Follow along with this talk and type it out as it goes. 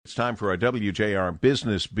It's time for our WJR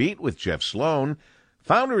Business Beat with Jeff Sloan,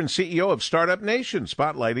 founder and CEO of Startup Nation,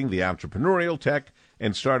 spotlighting the entrepreneurial tech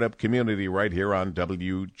and startup community right here on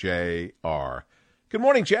WJR. Good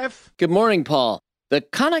morning, Jeff. Good morning, Paul. The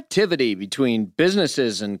connectivity between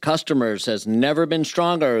businesses and customers has never been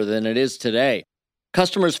stronger than it is today.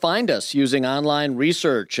 Customers find us using online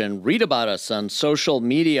research and read about us on social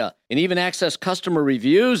media and even access customer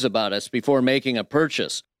reviews about us before making a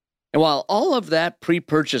purchase. And while all of that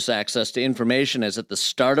pre-purchase access to information is at the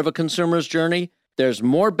start of a consumer's journey, there's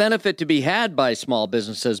more benefit to be had by small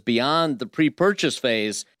businesses beyond the pre-purchase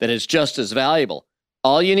phase that is just as valuable.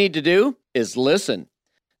 All you need to do is listen.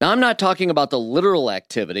 Now, I'm not talking about the literal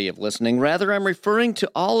activity of listening. Rather, I'm referring to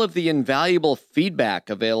all of the invaluable feedback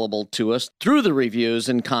available to us through the reviews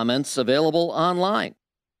and comments available online.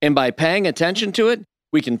 And by paying attention to it,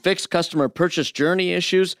 we can fix customer purchase journey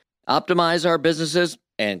issues, optimize our businesses,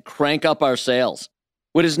 and crank up our sales.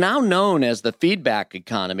 What is now known as the feedback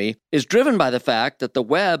economy is driven by the fact that the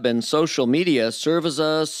web and social media serve as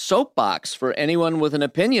a soapbox for anyone with an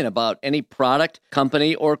opinion about any product,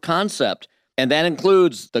 company, or concept. And that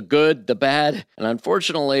includes the good, the bad, and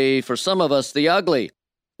unfortunately, for some of us, the ugly.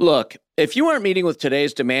 Look, if you aren't meeting with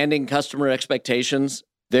today's demanding customer expectations,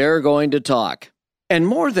 they're going to talk. And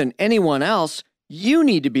more than anyone else, you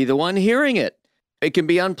need to be the one hearing it. It can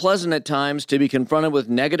be unpleasant at times to be confronted with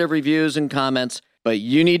negative reviews and comments, but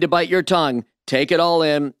you need to bite your tongue, take it all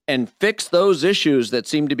in, and fix those issues that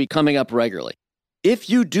seem to be coming up regularly. If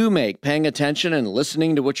you do make paying attention and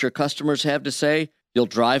listening to what your customers have to say, you'll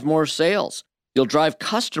drive more sales. You'll drive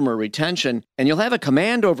customer retention, and you'll have a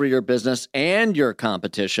command over your business and your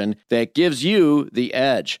competition that gives you the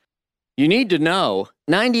edge. You need to know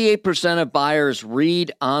 98% of buyers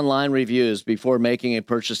read online reviews before making a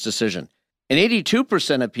purchase decision. And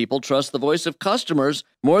 82% of people trust the voice of customers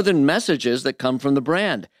more than messages that come from the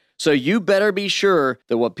brand. So you better be sure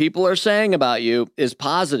that what people are saying about you is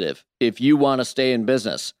positive if you want to stay in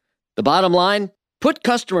business. The bottom line? Put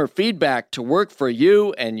customer feedback to work for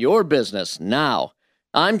you and your business now.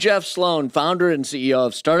 I'm Jeff Sloan, founder and CEO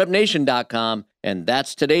of StartupNation.com, and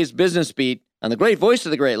that's today's Business Beat on the great voice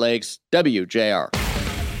of the Great Lakes, WJR.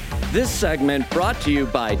 This segment brought to you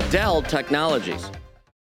by Dell Technologies.